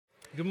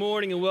Good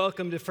morning and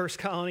welcome to First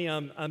Colony.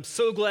 I'm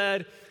so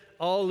glad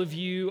all of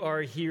you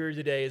are here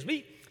today. As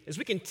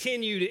we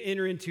continue to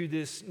enter into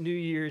this new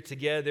year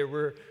together,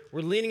 we're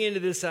leaning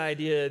into this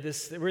idea.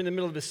 We're in the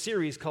middle of a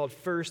series called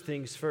First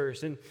Things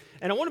First, and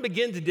I want to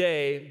begin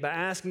today by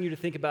asking you to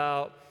think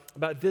about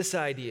this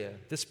idea,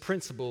 this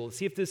principle,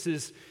 see if this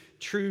is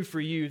true for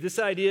you. This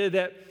idea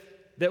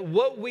that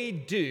what we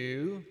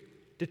do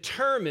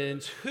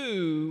determines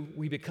who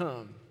we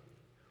become.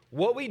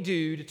 What we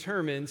do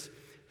determines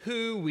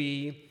who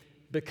we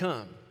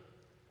become.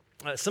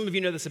 Some of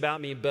you know this about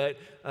me, but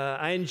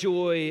I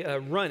enjoy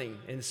running,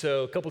 and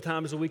so a couple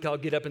times a week I'll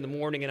get up in the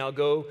morning and I'll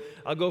go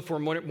for a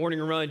morning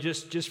run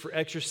just for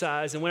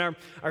exercise. And when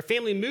our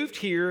family moved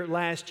here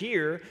last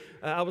year,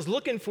 I was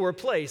looking for a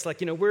place,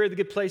 where are the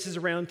good places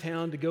around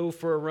town to go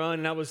for a run,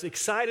 and I was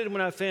excited when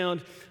I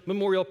found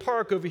Memorial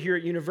Park over here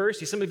at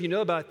University. Some of you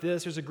know about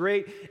this. There's a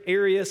great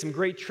area, some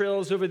great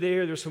trails over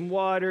there. There's some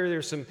water,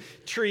 there's some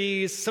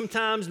trees.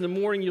 Sometimes in the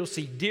morning you'll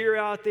see deer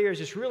out there. It's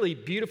just really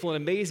beautiful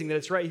and amazing that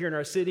it's right here in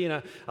our city,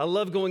 and I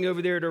love going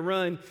over there to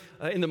run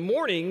in the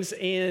mornings.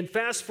 And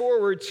fast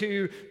forward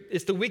to,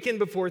 it's the weekend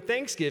before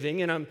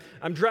Thanksgiving, and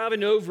I'm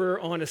driving over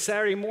on a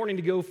Saturday morning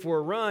to go for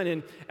a run,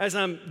 and as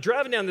I'm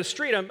driving down the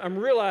street, I'm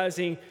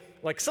realizing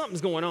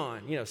something's going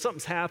on.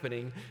 Something's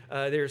happening.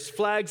 There's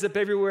flags up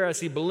everywhere. I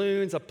see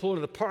balloons. I pull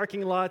into the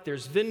parking lot.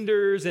 There's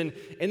vendors, and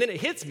then it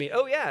hits me.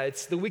 Oh yeah,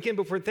 it's the weekend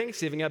before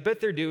Thanksgiving. I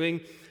bet they're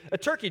doing a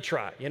turkey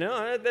trot.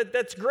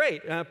 That's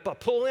great. I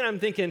pull in. I'm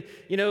thinking,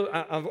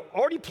 I've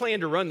already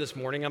planned to run this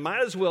morning. I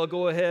might as well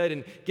go ahead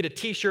and get a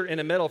T-shirt and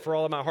a medal for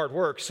all of my hard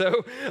work.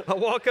 So I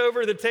walk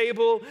over to the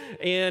table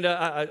and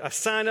I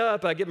sign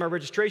up. I get my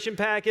registration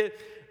packet.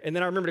 And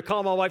then I remember to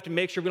call my wife to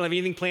make sure we don't have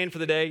anything planned for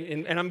the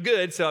day. And I'm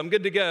good, so I'm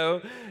good to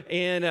go.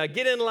 And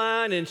get in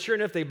line, and sure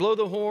enough, they blow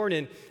the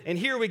horn, and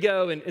here we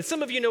go. And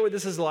some of you know what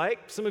this is like.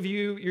 Some of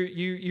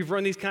you've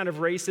run these kind of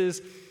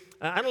races.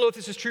 I don't know if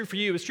this is true for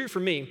you. It's true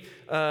for me.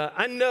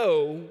 I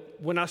know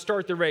when I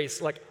start the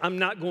race, I'm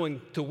not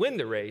going to win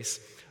the race,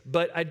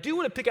 but I do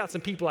want to pick out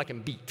some people I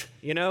can beat,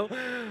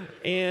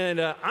 And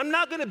I'm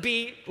not going to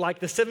beat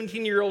the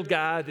 17-year-old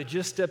guy that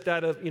just stepped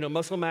out of,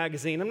 Muscle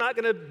Magazine. I'm not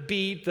going to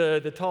beat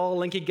the tall,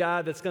 lanky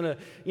guy that's going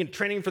to,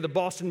 training for the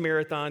Boston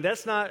Marathon.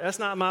 That's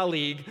not my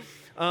league.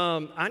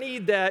 I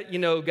need that,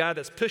 guy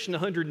that's pushing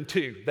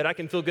 102 that I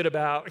can feel good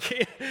about.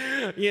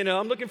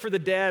 I'm looking for the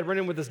dad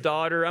running with his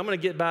daughter. I'm going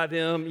to get by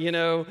them,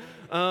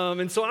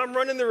 And so I'm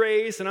running the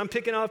race, and I'm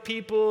picking off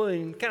people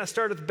and kind of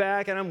start at the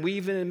back, and I'm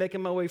weaving and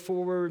making my way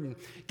forward and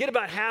get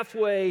about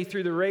halfway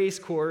through the race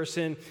course,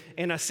 and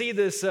I see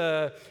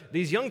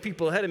these young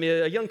people ahead of me,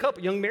 a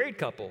young married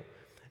couple.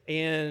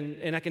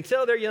 And I can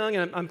tell they're young,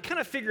 and I'm kind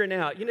of figuring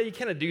out, you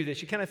kind of do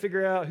this. You kind of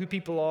figure out who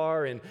people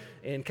are and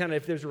kind of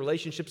if there's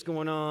relationships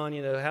going on,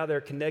 how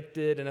they're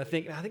connected. And I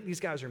think these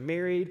guys are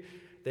married.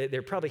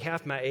 They're probably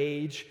half my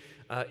age.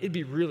 It'd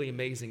be really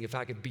amazing if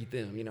I could beat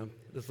them,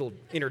 this little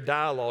inner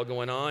dialogue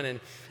going on.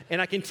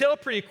 And I can tell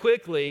pretty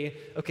quickly,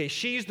 okay,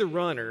 she's the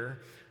runner.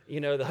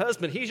 The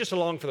husband, he's just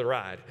along for the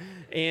ride.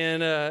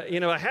 And,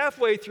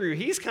 halfway through,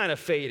 he's kind of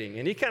fading,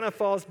 and he kind of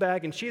falls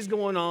back, and she's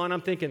going on.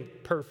 I'm thinking,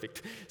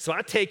 perfect. So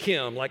I take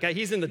him,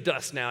 he's in the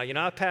dust now.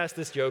 I passed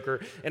this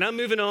joker, and I'm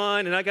moving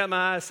on, and I got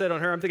my eyes set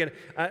on her. I'm thinking,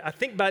 I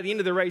think by the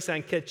end of the race, I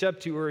can catch up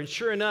to her. And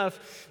sure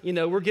enough,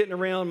 we're getting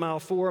around mile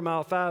 4,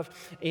 mile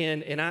 5,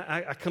 and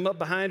I come up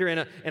behind her,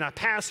 and I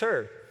pass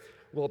her.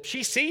 Well,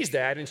 she sees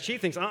that, and she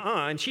thinks,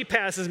 and she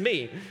passes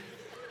me.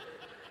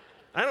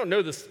 I don't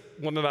know this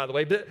woman, by the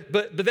way,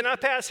 but then I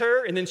pass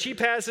her, and then she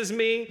passes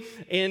me,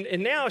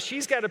 and now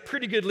she's got a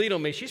pretty good lead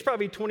on me. She's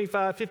probably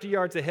 25, 50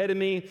 yards ahead of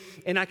me,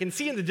 and I can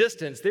see in the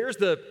distance, there's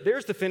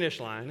the finish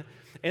line,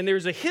 and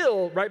there's a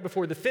hill right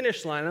before the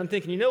finish line, and I'm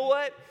thinking, you know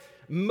what?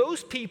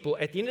 Most people,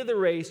 at the end of the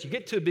race, you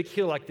get to a big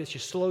hill like this, you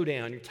slow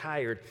down, you're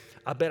tired.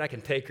 I bet I can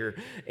take her.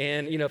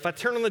 And, if I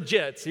turn on the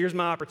jets, here's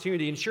my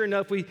opportunity. And sure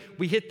enough, we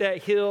hit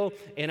that hill,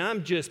 and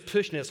I'm just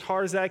pushing as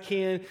hard as I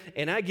can,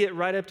 and I get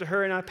right up to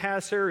her, and I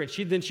pass her, and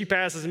then she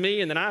passes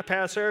me, and then I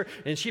pass her,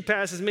 and she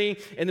passes me,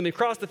 and then we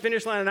cross the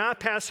finish line, and I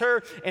pass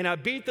her, and I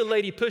beat the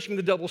lady pushing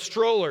the double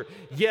stroller.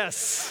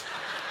 Yes.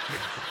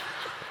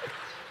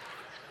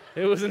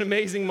 It was an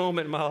amazing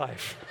moment in my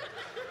life.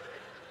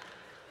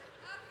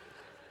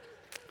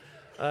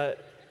 So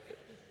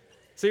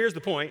here's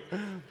the point.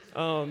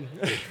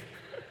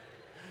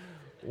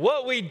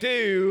 What we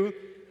do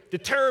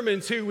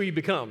determines who we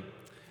become.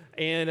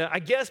 And I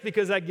guess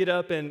because I get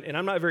up, and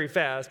I'm not very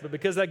fast, but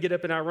because I get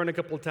up and I run a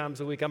couple of times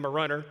a week, I'm a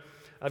runner.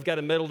 I've got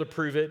a medal to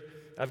prove it.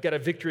 I've got a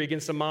victory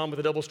against a mom with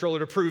a double stroller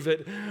to prove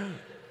it.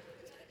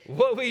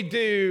 What we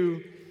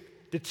do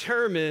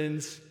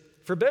determines,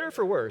 for better or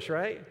for worse,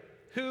 right,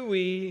 who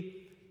we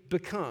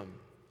become.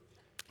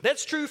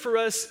 That's true for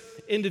us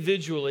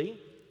individually.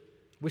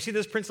 We see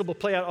this principle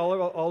play out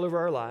all over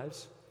our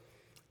lives.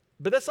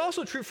 But that's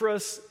also true for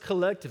us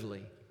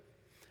collectively.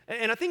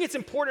 And I think it's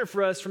important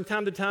for us from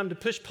time to time to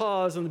push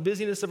pause on the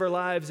busyness of our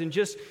lives and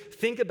just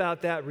think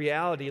about that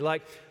reality.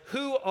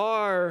 Who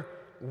are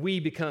we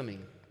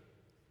becoming?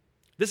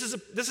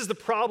 This is the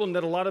problem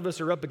that a lot of us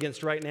are up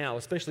against right now,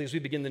 especially as we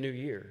begin the new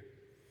year.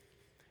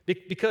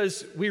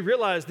 Because we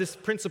realize this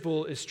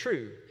principle is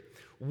true.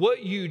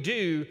 What you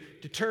do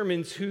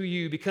determines who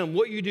you become.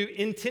 What you do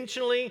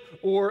intentionally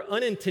or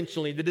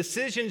unintentionally, the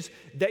decisions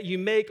that you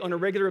make on a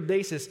regular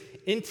basis,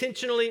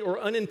 intentionally or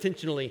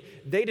unintentionally,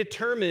 they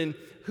determine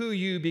who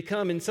you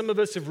become. And some of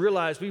us have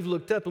realized, we've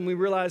looked up and we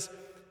realize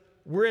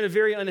we're in a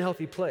very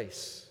unhealthy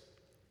place.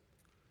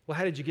 Well,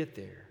 how did you get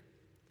there?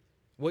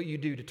 What you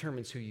do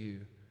determines who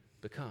you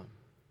become.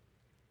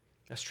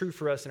 That's true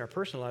for us in our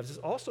personal lives. It's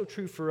also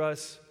true for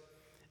us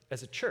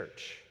as a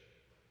church.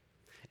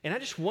 And I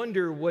just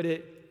wonder what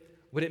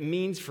it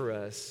means for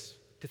us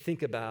to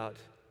think about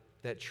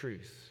that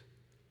truth.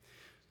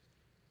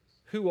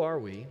 Who are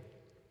we?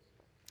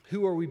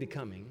 Who are we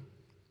becoming?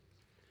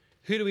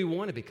 Who do we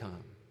want to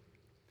become?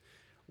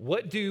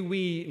 What do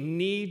we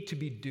need to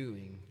be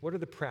doing? What are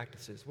the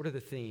practices? What are the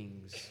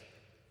things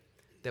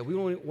that we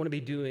want to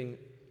be doing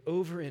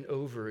over and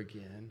over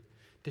again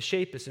to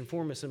shape us,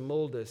 inform us, and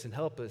mold us, and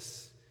help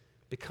us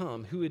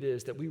become who it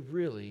is that we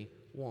really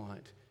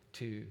want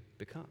to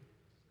become?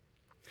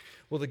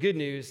 Well, the good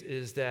news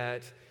is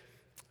that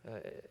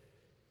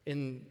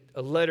in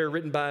a letter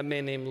written by a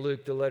man named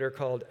Luke, the letter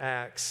called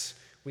Acts,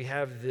 we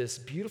have this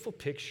beautiful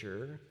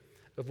picture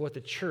of what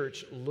the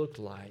church looked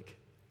like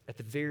at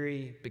the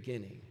very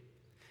beginning.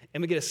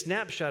 And we get a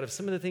snapshot of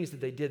some of the things that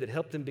they did that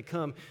helped them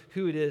become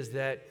who it is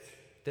that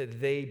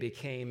they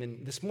became.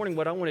 And this morning,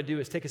 what I want to do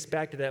is take us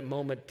back to that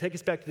moment, take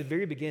us back to the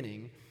very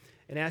beginning,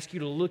 and ask you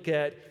to look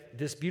at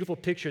this beautiful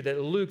picture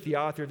that Luke, the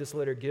author of this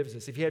letter, gives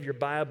us. If you have your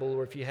Bible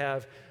or if you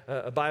have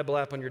a Bible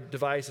app on your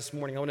device this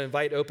morning, I want to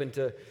invite open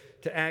to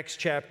Acts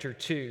chapter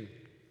 2.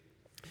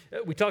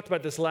 We talked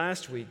about this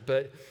last week,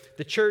 but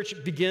the church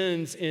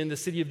begins in the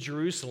city of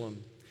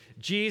Jerusalem.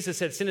 Jesus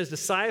had sent his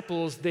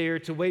disciples there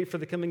to wait for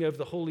the coming of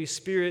the Holy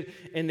Spirit,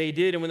 and they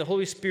did. And when the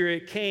Holy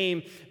Spirit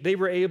came, they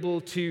were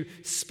able to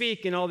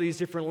speak in all these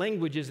different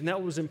languages, and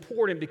that was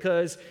important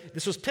because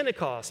this was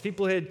Pentecost.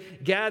 People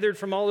had gathered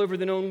from all over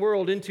the known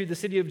world into the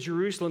city of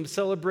Jerusalem to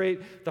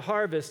celebrate the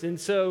harvest, and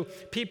so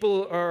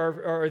people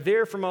are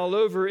there from all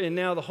over, and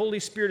now the Holy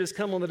Spirit has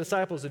come on the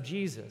disciples of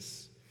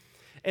Jesus.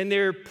 And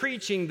they're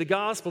preaching the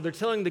gospel. They're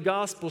telling the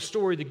gospel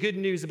story, the good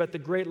news about the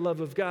great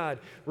love of God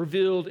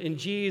revealed in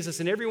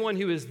Jesus. And everyone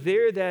who was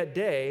there that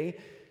day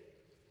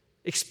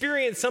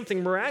experienced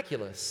something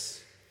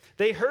miraculous.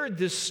 They heard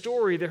this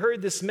story, they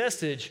heard this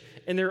message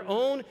in their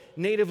own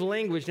native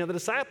language. Now, the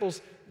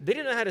disciples, they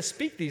didn't know how to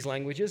speak these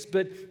languages,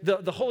 but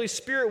the Holy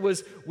Spirit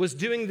was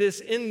doing this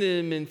in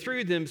them and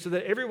through them so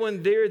that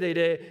everyone there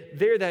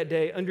that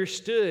day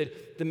understood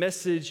the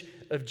message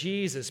of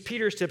Jesus.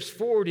 Peter steps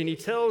forward and he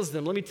tells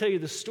them, let me tell you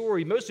the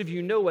story. Most of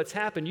you know what's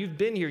happened. You've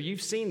been here.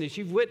 You've seen this.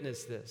 You've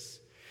witnessed this.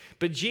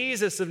 But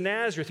Jesus of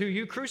Nazareth, who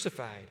you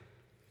crucified,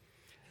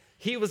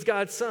 he was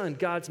God's son,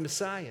 God's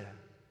Messiah.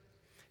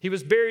 He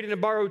was buried in a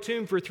borrowed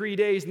tomb for 3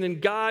 days, and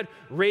then God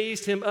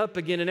raised him up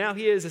again. And now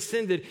he has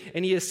ascended,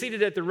 and he is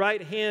seated at the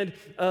right hand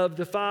of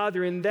the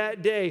Father. And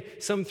that day,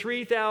 some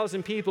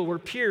 3,000 people were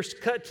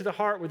pierced, cut to the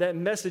heart with that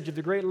message of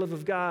the great love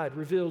of God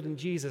revealed in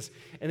Jesus.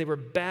 And they were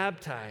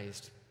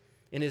baptized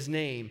in his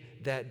name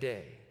that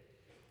day.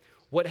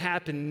 What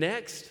happened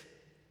next?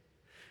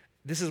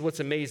 This is what's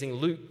amazing.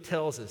 Luke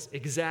tells us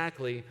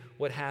exactly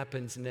what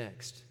happens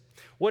next.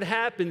 What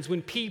happens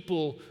when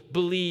people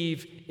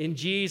believe in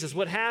Jesus?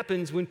 What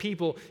happens when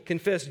people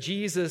confess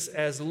Jesus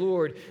as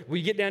Lord?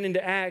 We get down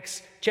into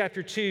Acts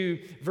chapter 2,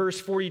 verse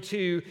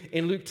 42,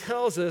 and Luke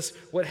tells us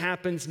what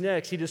happens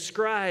next. He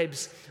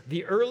describes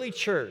the early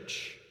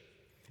church.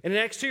 And in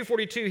Acts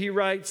 2:42, he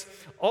writes,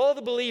 all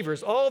the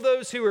believers, all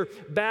those who were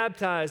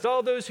baptized,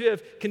 all those who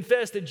have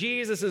confessed that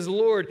Jesus is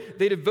Lord,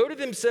 they devoted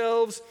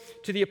themselves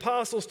to the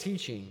apostles'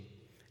 teaching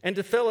and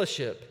to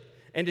fellowship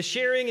and to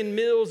sharing in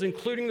meals,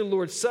 including the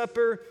Lord's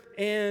Supper,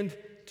 and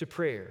to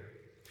prayer.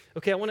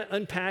 Okay, I want to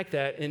unpack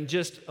that in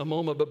just a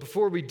moment, but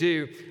before we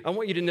do, I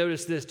want you to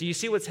notice this. Do you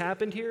see what's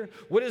happened here?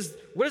 What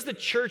does the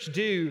church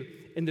do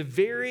in the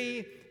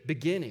very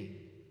beginning?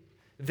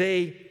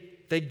 They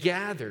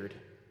gathered.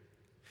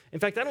 In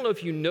fact, I don't know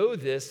if you know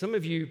this, some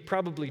of you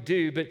probably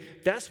do, but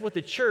that's what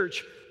the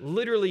church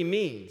literally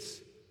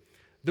means.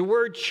 The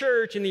word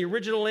church in the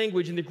original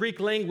language, in the Greek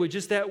language,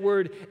 is that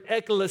word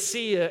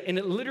ekklesia, and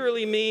it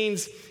literally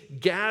means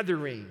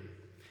gathering.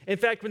 In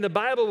fact, when the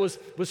Bible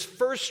was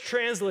first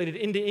translated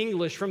into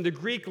English from the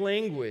Greek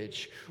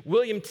language,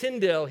 William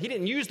Tyndale, he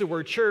didn't use the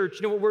word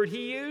church. You know what word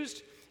he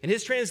used? In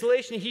his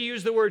translation, he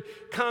used the word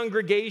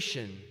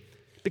congregation,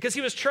 because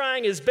he was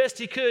trying as best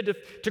he could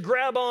to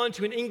grab on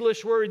to an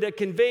English word that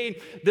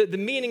conveyed the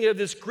meaning of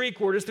this Greek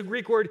word. It's the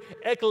Greek word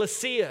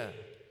ekklesia.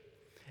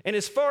 And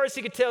as far as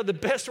he could tell, the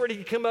best word he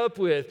could come up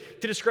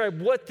with to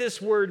describe what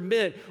this word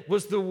meant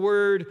was the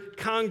word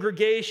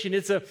congregation.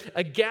 It's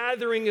a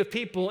gathering of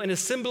people, an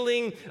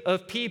assembling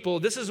of people.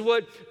 This is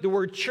what the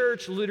word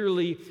church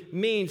literally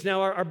means.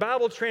 Now, our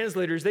Bible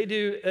translators, they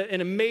do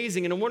an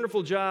amazing and a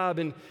wonderful job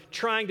in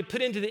trying to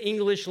put into the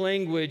English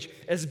language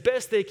as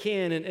best they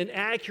can an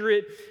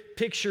accurate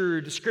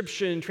picture,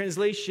 description,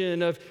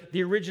 translation of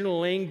the original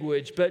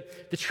language.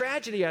 But the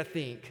tragedy, I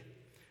think,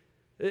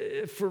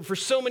 for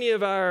so many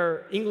of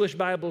our English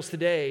Bibles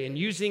today, and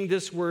using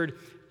this word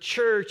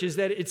church, is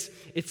that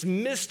it's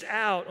missed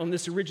out on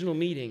this original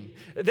meaning.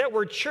 That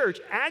word church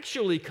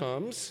actually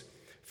comes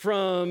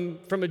from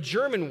a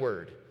German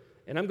word.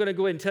 And I'm going to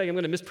go ahead and tell you, I'm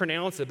going to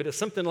mispronounce it, but it's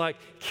something like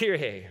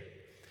Kirche.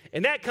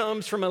 And that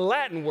comes from a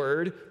Latin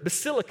word,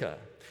 basilica.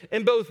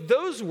 And both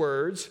those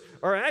words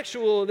are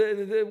actual,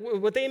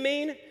 what they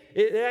mean,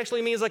 it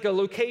actually means like a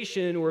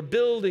location or a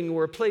building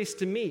or a place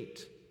to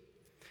meet.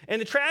 And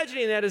the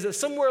tragedy in that is that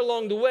somewhere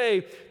along the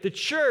way, the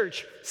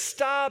church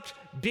stopped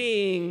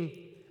being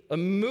a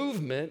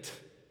movement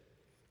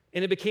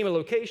and it became a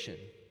location.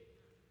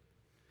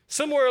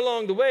 Somewhere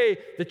along the way,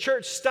 the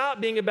church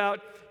stopped being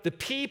about the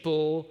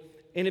people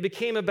and it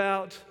became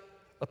about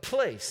a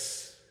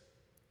place.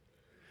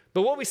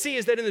 But what we see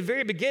is that in the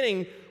very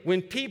beginning,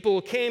 when people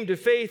came to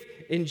faith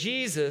in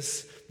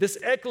Jesus, this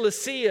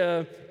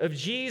ecclesia of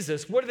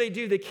Jesus, what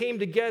do? They came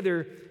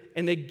together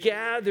and they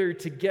gathered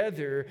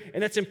together.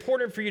 And that's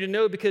important for you to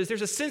know because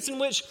there's a sense in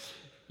which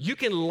you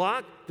can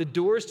lock the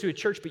doors to a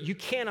church, but you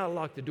cannot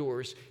lock the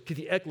doors to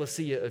the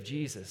ecclesia of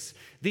Jesus.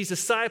 These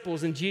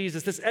disciples in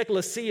Jesus, this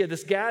ecclesia,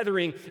 this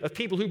gathering of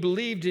people who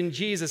believed in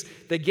Jesus,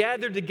 they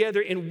gathered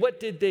together, and what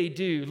did they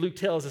do? Luke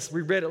tells us,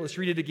 we read it, let's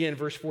read it again,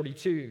 verse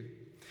 42.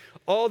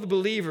 All the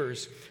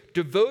believers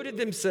devoted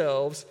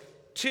themselves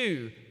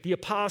to the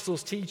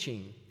apostles'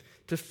 teaching,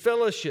 to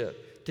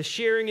fellowship, to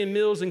sharing in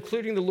meals,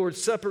 including the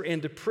Lord's Supper,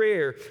 and to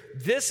prayer.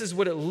 This is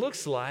what it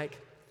looks like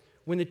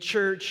when the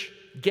church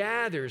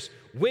gathers.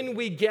 When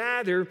we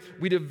gather,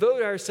 we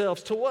devote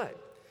ourselves to what?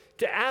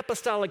 To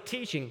apostolic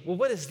teaching. Well,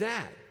 what is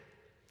that?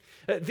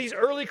 These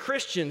early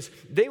Christians,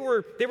 they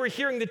were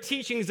hearing the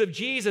teachings of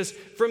Jesus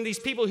from these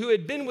people who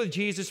had been with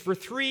Jesus for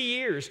 3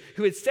 years,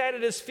 who had sat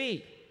at his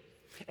feet.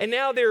 And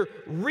now they're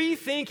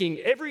rethinking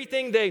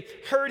everything they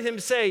heard him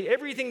say,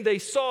 everything they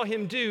saw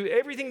him do,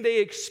 everything they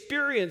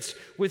experienced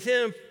with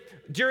him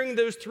during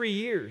those 3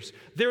 years.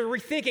 They're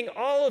rethinking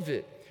all of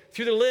it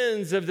through the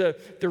lens of the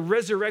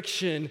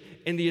resurrection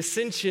and the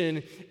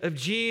ascension of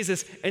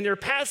Jesus. And they're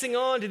passing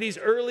on to these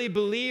early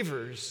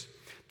believers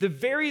the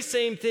very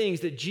same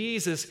things that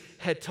Jesus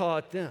had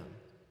taught them.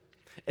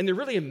 And the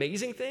really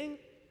amazing thing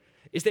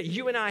is that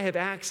you and I have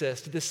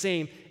access to the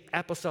same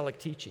apostolic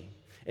teaching.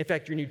 In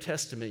fact, your New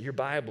Testament, your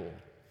Bible,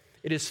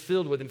 it is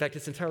filled with, in fact,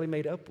 it's entirely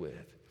made up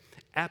with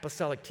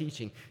apostolic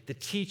teaching, the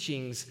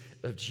teachings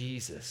of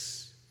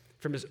Jesus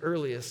from his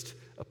earliest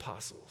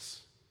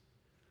apostles.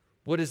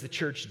 What does the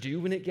church do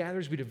when it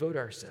gathers? We devote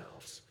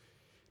ourselves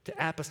to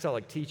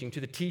apostolic teaching,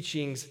 to the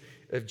teachings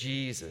of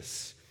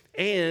Jesus.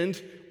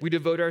 And we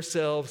devote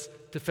ourselves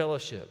to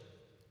fellowship.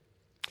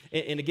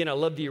 And again, I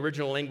love the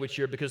original language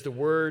here because the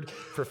word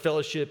for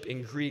fellowship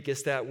in Greek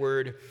is that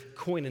word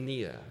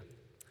koinonia.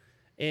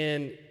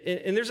 And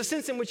there's a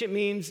sense in which it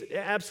means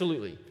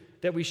absolutely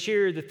that we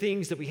share the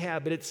things that we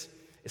have, but it's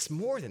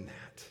more than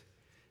that.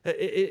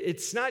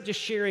 It's not just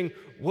sharing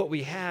what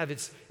we have,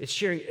 it's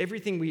sharing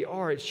everything we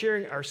are. It's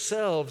sharing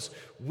ourselves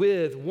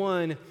with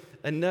one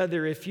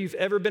another. If you've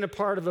ever been a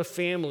part of a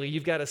family,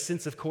 you've got a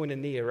sense of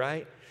koinonia,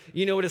 right?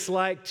 You know what it's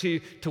like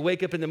to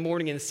wake up in the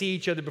morning and see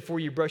each other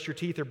before you brush your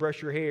teeth or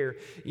brush your hair.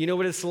 You know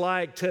what it's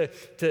like to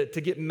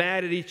get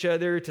mad at each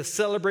other, to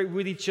celebrate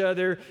with each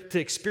other, to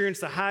experience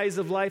the highs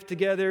of life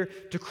together,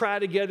 to cry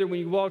together when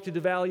you walk through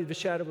the valley of the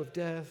shadow of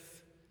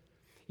death.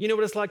 You know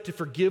what it's like to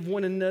forgive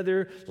one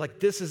another? Like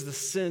this is the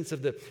sense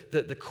of the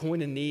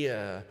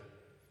koinonia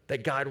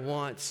that God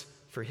wants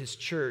for his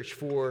church,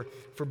 for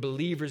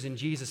believers in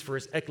Jesus, for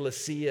his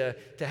ecclesia,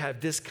 to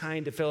have this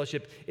kind of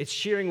fellowship. It's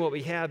sharing what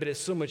we have, but it's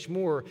so much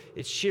more.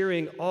 It's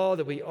sharing all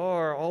that we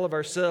are, all of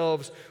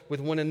ourselves with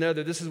one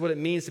another. This is what it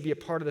means to be a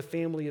part of the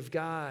family of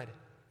God.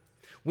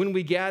 When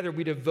we gather,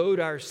 we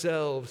devote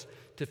ourselves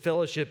to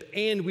fellowship,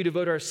 and we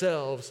devote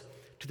ourselves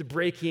to the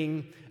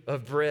breaking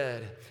of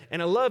bread.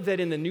 And I love that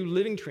in the New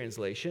Living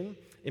Translation,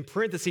 in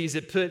parentheses,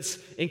 it puts,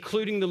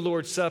 including the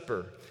Lord's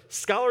Supper.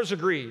 Scholars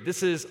agree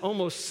this is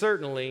almost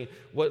certainly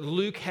what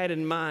Luke had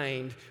in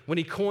mind when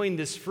he coined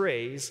this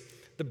phrase,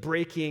 the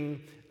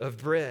breaking of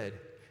bread.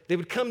 They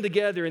would come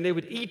together and they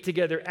would eat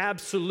together,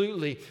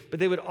 absolutely, but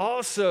they would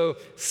also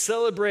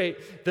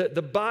celebrate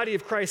the body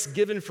of Christ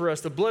given for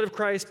us, the blood of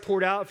Christ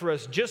poured out for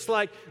us, just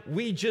like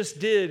we just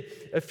did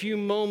a few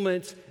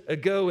moments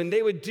ago. And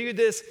they would do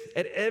this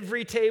at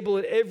every table,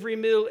 at every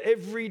meal,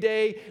 every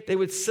day. They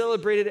would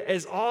celebrate it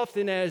as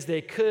often as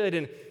they could.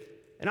 And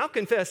I'll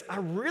confess, I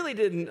really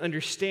didn't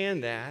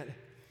understand that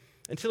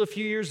until a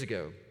few years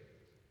ago.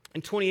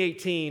 In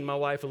 2018, my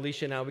wife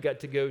Alicia and I, we got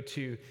to go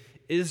to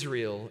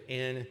Israel,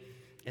 and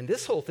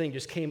this whole thing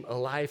just came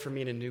alive for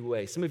me in a new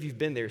way. Some of you have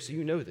been there, so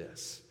you know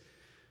this.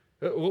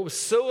 What was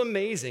so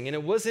amazing, and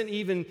it wasn't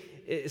even,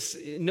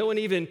 no one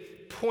even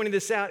pointed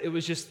this out, it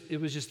was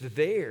just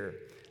there.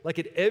 Like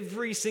at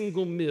every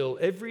single meal,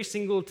 every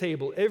single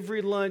table,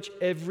 every lunch,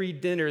 every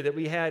dinner that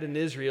we had in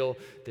Israel,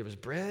 there was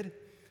bread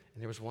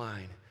and there was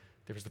wine.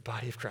 There was the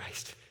body of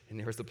Christ, and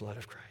there was the blood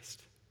of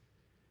Christ.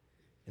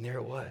 And there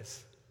it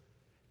was.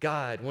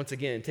 God, once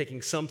again,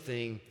 taking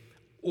something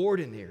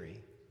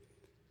ordinary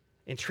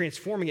and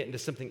transforming it into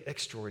something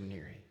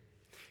extraordinary.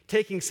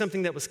 Taking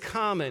something that was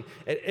common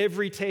at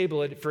every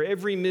table, for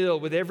every meal,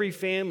 with every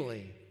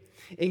family,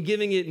 and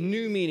giving it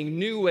new meaning,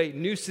 new weight,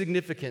 new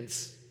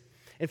significance.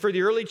 And for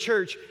the early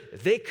church,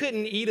 they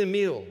couldn't eat a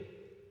meal.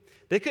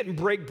 They couldn't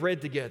break bread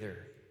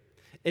together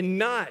and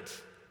not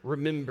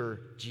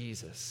remember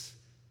Jesus.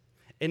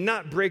 And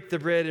not break the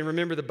bread and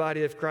remember the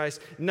body of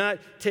Christ. Not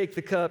take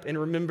the cup and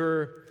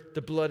remember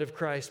the blood of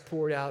Christ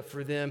poured out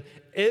for them.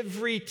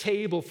 Every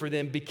table for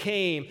them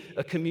became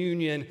a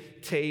communion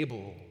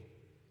table.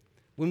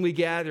 When we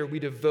gather, we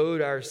devote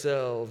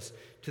ourselves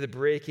to the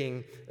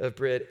breaking of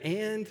bread,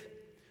 and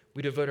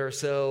we devote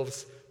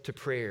ourselves to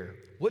prayer.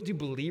 What do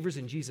believers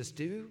in Jesus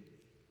do?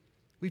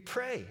 We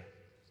pray.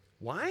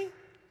 Why?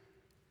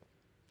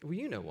 Well,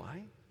 you know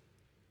why.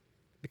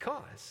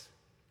 Because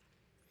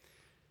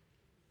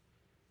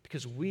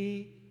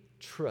we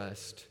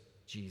trust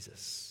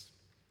Jesus.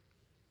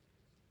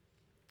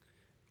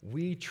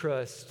 We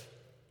trust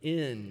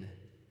in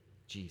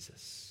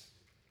Jesus.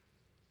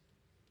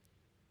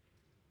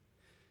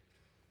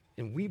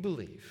 And we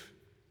believe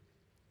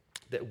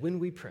that when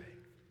we pray,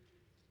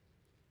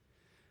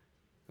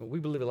 well, we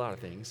believe a lot of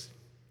things,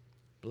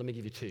 but let me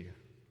give you two.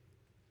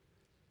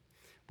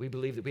 We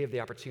believe that we have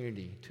the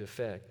opportunity to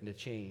affect and to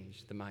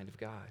change the mind of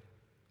God.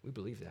 We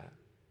believe that.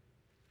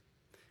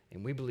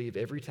 And we believe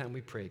every time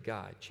we pray,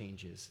 God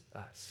changes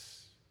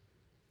us.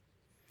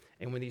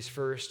 And when these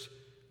first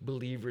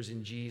believers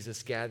in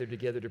Jesus gathered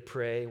together to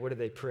pray, what do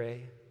they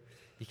pray?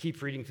 You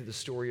keep reading through the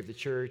story of the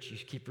church. You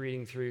keep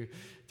reading through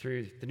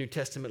the New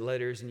Testament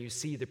letters, and you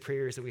see the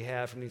prayers that we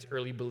have from these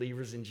early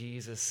believers in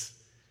Jesus.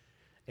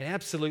 And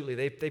absolutely,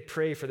 they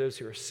pray for those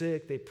who are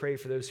sick. They pray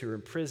for those who are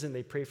in prison.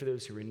 They pray for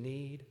those who are in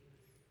need.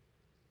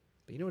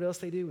 But you know what else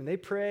they do? When they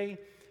pray,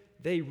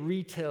 they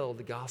retell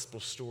the gospel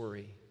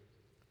story.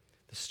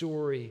 The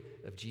story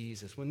of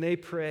Jesus. When they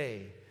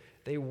pray,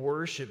 they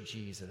worship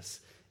Jesus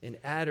in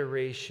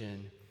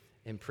adoration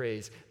and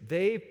praise.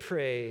 They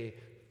pray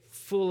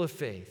full of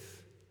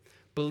faith,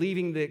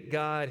 believing that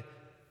God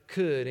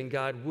could and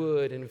God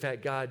would, and in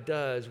fact, God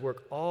does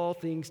work all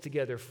things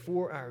together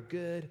for our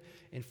good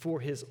and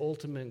for his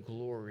ultimate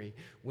glory.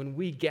 When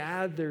we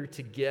gather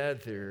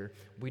together,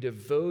 we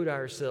devote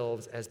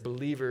ourselves as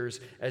believers,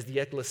 as the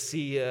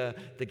ecclesia,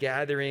 the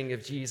gathering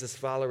of Jesus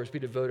followers, we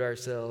devote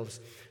ourselves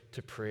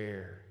to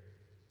prayer.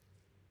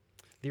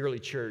 The early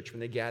church,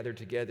 when they gathered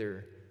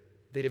together,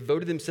 they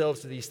devoted themselves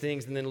to these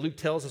things, and then Luke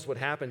tells us what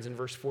happens in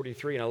verse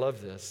 43, and I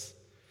love this.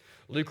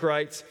 Luke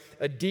writes,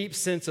 a deep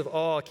sense of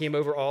awe came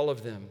over all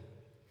of them,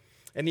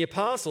 and the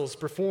apostles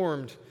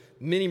performed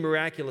many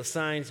miraculous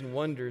signs and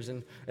wonders,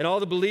 and all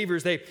the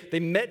believers, they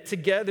met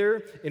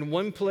together in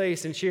one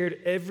place and shared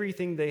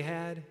everything they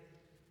had.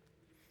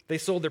 They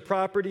sold their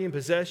property and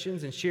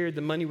possessions and shared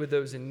the money with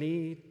those in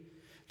need.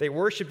 They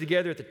worshiped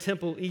together at the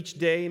temple each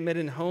day, met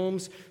in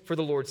homes for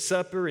the Lord's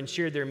Supper, and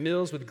shared their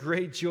meals with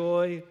great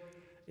joy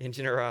and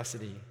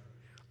generosity,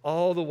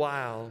 all the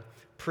while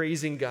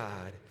praising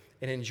God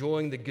and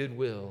enjoying the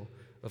goodwill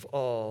of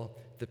all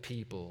the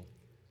people.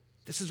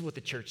 This is what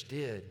the church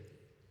did.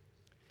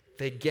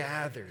 They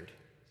gathered.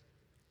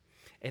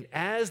 And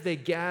as they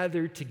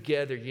gathered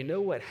together, you know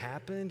what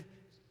happened?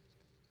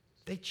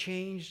 They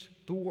changed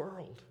the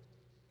world.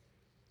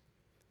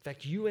 In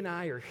fact, you and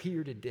I are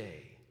here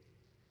today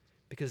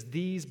because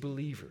these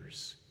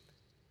believers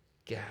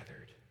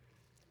gathered.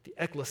 The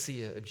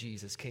ecclesia of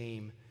Jesus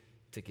came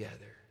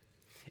together.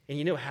 And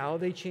you know how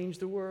they changed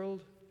the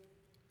world?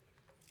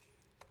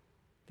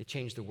 They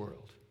changed the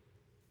world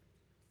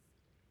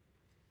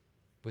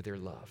with their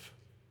love.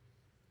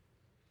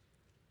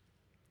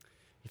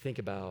 You think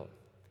about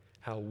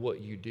how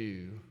what you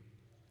do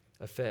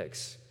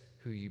affects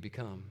who you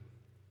become.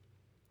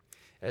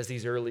 As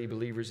these early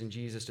believers in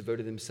Jesus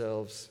devoted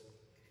themselves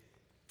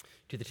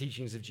to the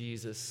teachings of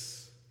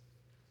Jesus,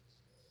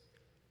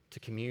 to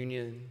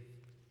communion,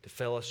 to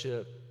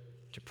fellowship,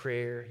 to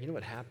prayer, you know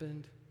what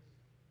happened?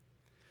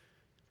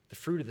 The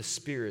fruit of the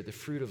Spirit, the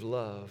fruit of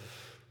love,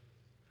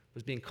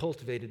 was being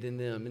cultivated in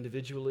them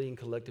individually and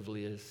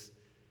collectively as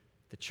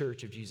the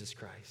church of Jesus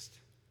Christ.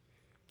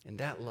 And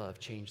that love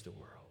changed the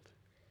world.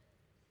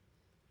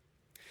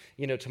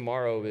 You know,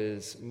 tomorrow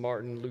is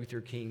Martin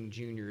Luther King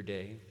Jr.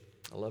 Day.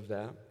 I love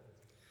that.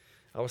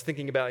 I was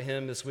thinking about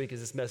him this week as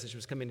this message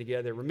was coming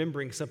together,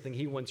 remembering something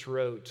he once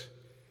wrote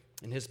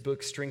in his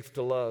book, Strength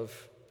to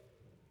Love.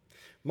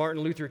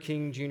 Martin Luther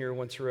King Jr.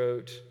 once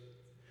wrote,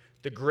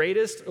 "The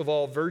greatest of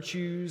all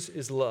virtues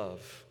is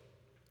love.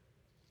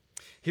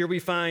 Here we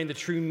find the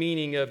true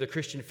meaning of the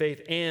Christian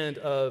faith and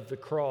of the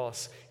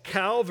cross.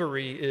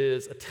 Calvary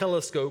is a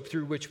telescope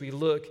through which we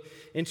look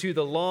into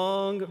the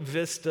long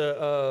vista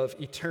of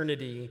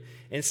eternity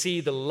and see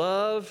the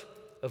love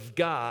of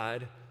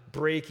God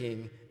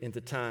breaking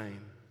into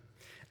time.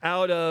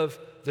 Out of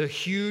the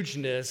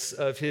hugeness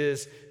of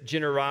his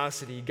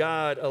generosity,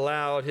 God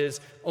allowed his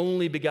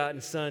only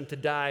begotten Son to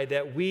die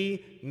that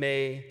we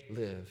may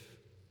live.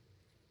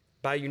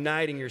 by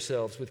uniting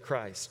yourselves with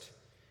Christ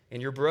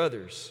and your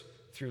brothers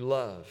through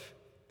love,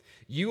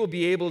 you will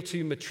be able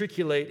to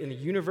matriculate in the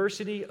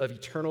university of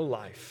eternal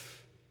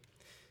life.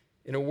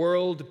 In a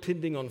world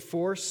depending on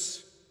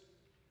force,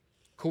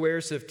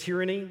 coercive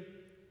tyranny,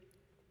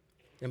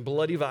 and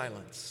bloody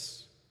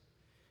violence,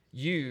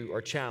 you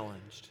are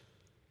challenged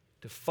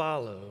to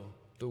follow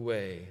the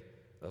way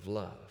of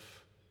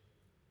love.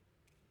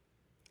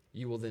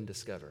 You will then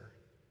discover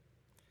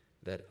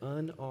that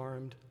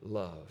unarmed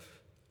love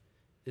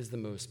is the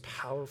most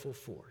powerful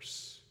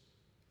force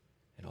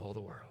in all the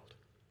world.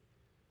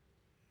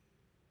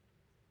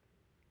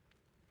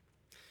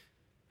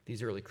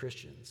 These early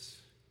Christians,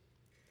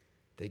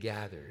 they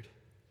gathered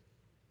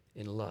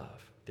in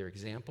love. Their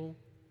example,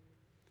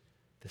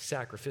 the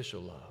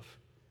sacrificial love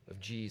of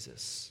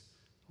Jesus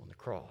on the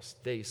cross.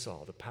 They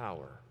saw the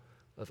power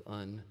of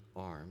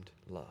unarmed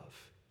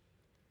love.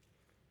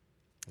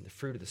 And the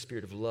fruit of the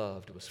Spirit of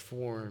love was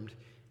formed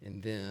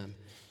in them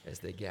as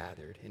they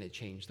gathered, and it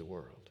changed the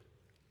world.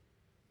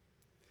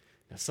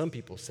 Now, some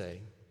people say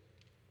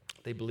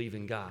they believe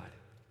in God,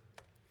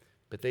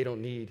 but they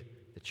don't need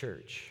the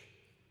church.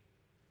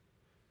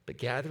 But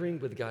gathering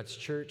with God's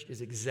church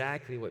is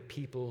exactly what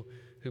people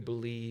who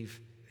believe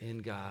in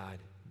God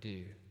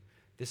do.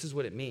 This is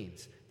what it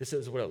means. This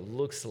is what it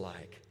looks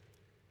like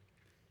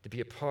to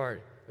be a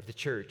part of the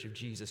church of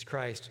Jesus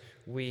Christ.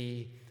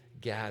 We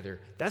gather.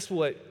 That's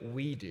what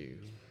we do.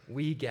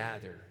 We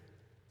gather.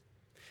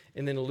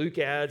 And then Luke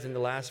adds in the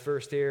last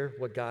verse there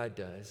what God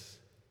does.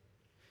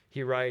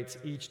 He writes,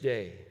 each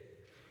day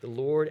the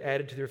Lord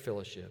added to their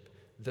fellowship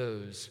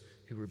those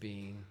who were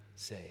being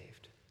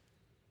saved.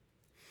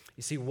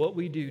 You see, what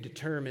we do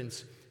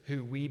determines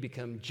who we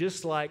become,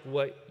 just like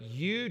what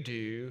you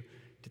do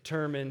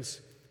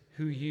determines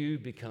who you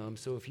become.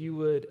 So if you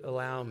would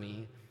allow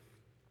me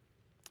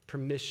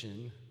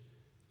permission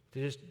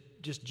to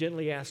just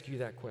gently ask you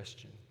that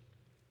question.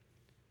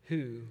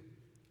 Who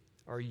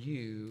are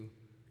you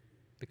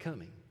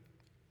becoming?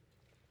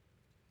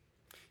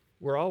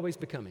 We're always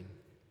becoming.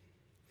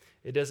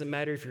 It doesn't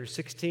matter if you're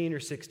 16 or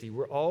 60.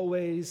 We're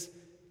always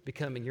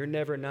becoming. You're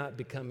never not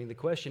becoming. The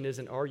question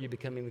isn't, are you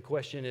becoming? The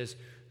question is,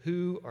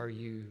 who are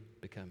you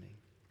becoming?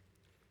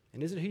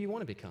 And is it who you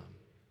want to become?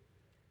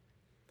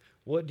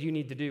 What do you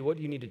need to do? What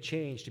do you need to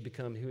change to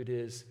become who it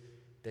is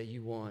that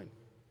you want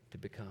to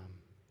become?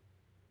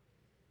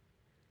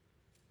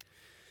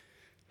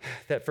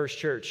 That first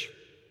church,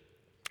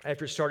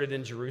 after it started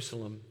in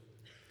Jerusalem,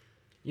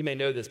 you may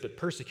know this, but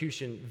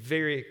persecution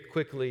very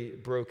quickly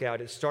broke out.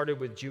 It started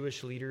with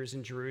Jewish leaders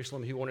in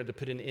Jerusalem who wanted to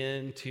put an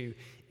end to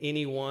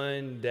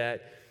anyone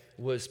that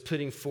was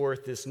putting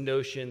forth this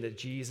notion that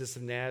Jesus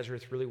of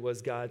Nazareth really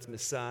was God's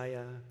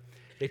Messiah.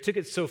 They took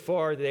it so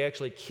far that they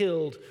actually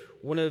killed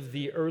one of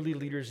the early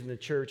leaders in the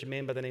church, a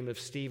man by the name of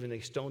Stephen. They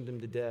stoned him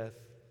to death.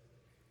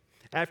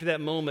 After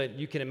that moment,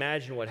 you can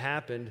imagine what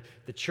happened.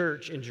 The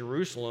church in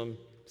Jerusalem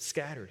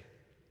scattered.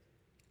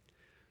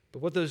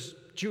 But what those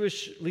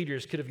Jewish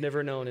leaders could have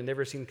never known and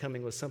never seen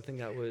coming was something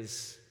that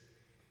was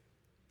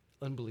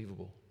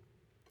unbelievable.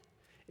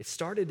 It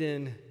started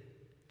in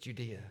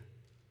Judea,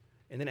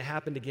 and then it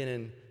happened again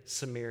in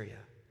Samaria.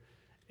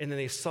 And then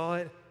they saw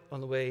it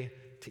on the way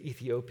to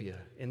Ethiopia.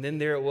 And then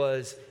there it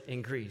was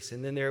in Greece.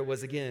 And then there it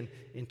was again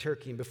in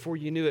Turkey. And before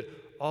you knew it,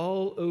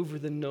 all over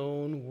the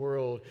known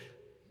world,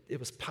 it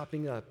was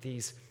popping up,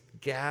 these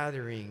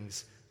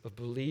gatherings of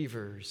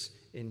believers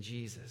in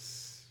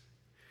Jesus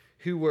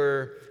who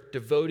were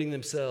devoting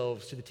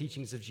themselves to the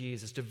teachings of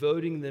Jesus,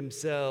 devoting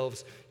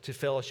themselves to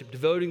fellowship,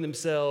 devoting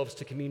themselves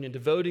to communion,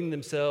 devoting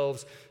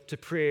themselves to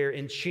prayer,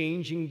 and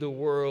changing the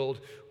world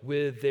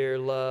with their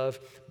love,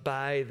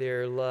 by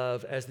their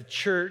love, as the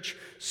church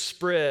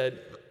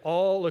spread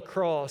all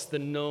across the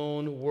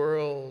known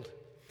world.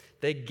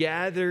 They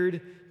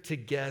gathered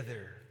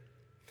together.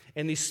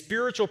 And these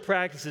spiritual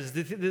practices,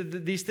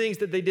 these things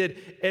that they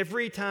did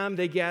every time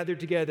they gathered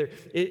together,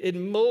 it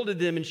molded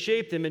them and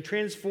shaped them and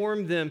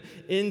transformed them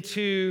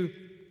into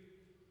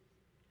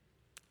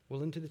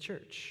the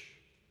church,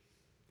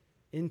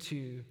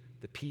 into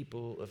the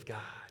people of God.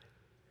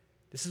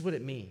 This is what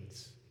it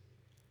means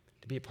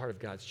to be a part of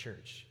God's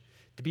church,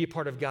 to be a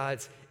part of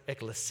God's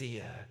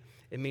ecclesia.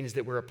 It means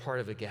that we're a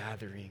part of a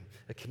gathering,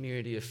 a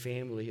community, a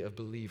family of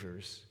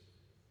believers.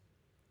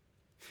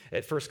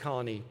 At First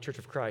Colony Church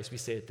of Christ, we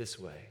say it this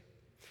way.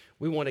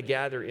 We want to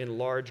gather in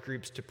large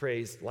groups to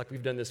praise like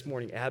we've done this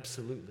morning,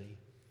 absolutely.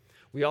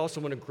 We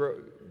also want to grow.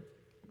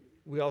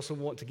 We also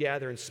want to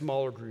gather in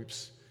smaller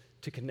groups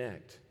to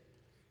connect.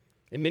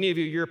 And many of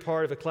you, you're a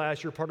part of a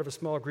class, you're part of a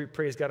small group.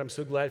 Praise God, I'm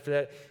so glad for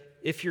that.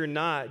 If you're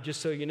not,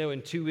 just so you know,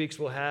 in 2 weeks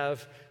we'll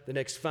have the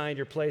next Find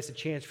Your Place, a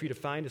chance for you to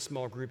find a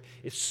small group.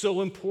 It's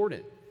so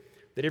important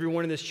that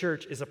everyone in this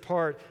church is a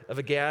part of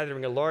a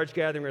gathering, a large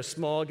gathering or a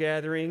small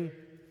gathering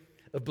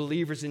of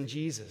believers in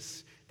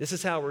Jesus. This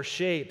is how we're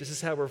shaped. This is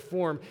how we're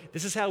formed.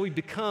 This is how we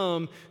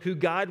become who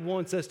God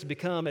wants us to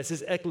become as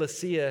His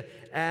ecclesia,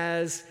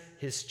 as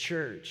His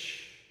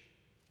church.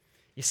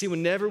 You see,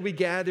 whenever we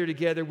gather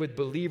together with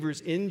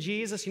believers in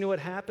Jesus, you know what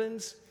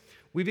happens?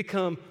 We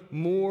become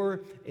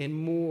more and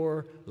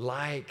more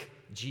like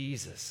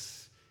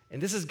Jesus.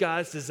 And this is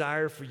God's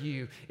desire for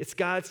you. It's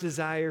God's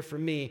desire for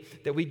me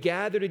that we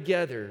gather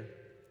together.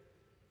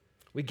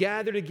 We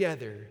gather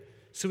together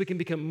so we can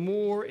become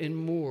more and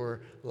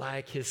more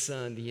like his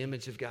Son, the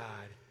image of God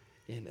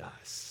in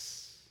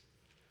us.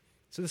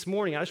 So this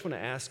morning, I just want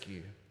to ask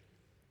you,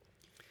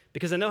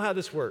 because I know how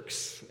this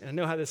works, and I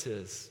know how this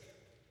is.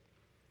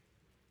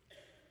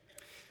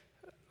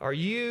 Are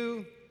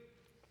you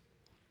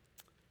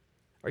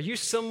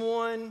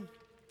someone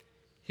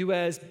who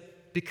has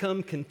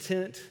become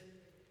content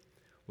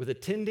with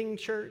attending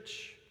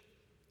church?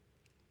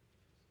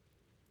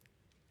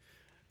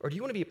 Or do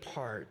you want to be a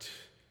part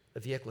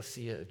of the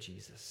ecclesia of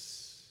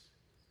Jesus?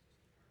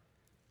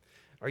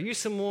 Are you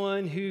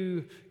someone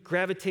who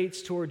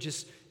gravitates toward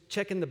just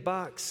checking the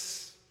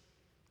box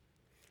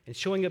and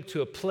showing up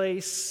to a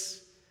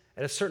place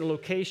at a certain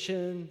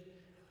location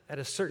at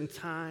a certain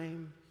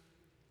time?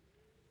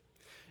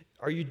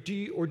 Do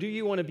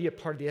you want to be a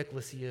part of the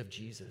ecclesia of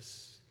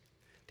Jesus?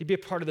 To be a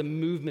part of the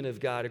movement of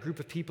God, a group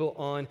of people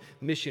on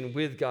mission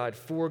with God,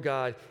 for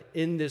God,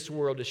 in this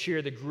world, to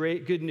share the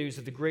great good news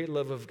of the great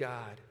love of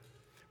God,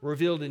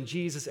 revealed in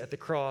Jesus at the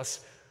cross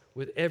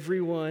with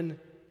everyone,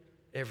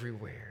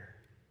 everywhere.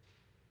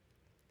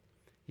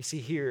 You see,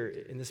 here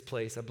in this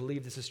place, I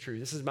believe this is true.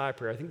 This is my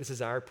prayer. I think this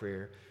is our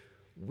prayer.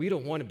 We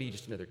don't want to be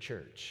just another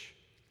church.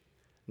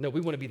 No,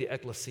 we want to be the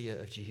ecclesia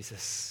of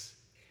Jesus.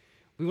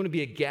 We want to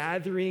be a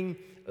gathering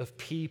of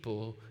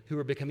people who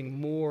are becoming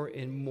more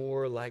and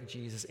more like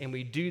Jesus. And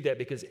we do that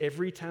because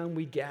every time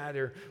we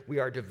gather, we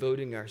are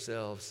devoting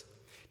ourselves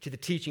to the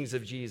teachings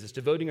of Jesus,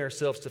 devoting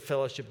ourselves to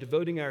fellowship,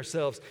 devoting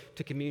ourselves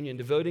to communion,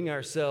 devoting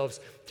ourselves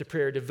to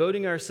prayer,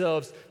 devoting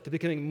ourselves to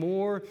becoming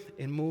more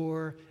and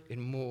more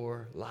and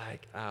more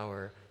like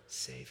our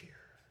Savior.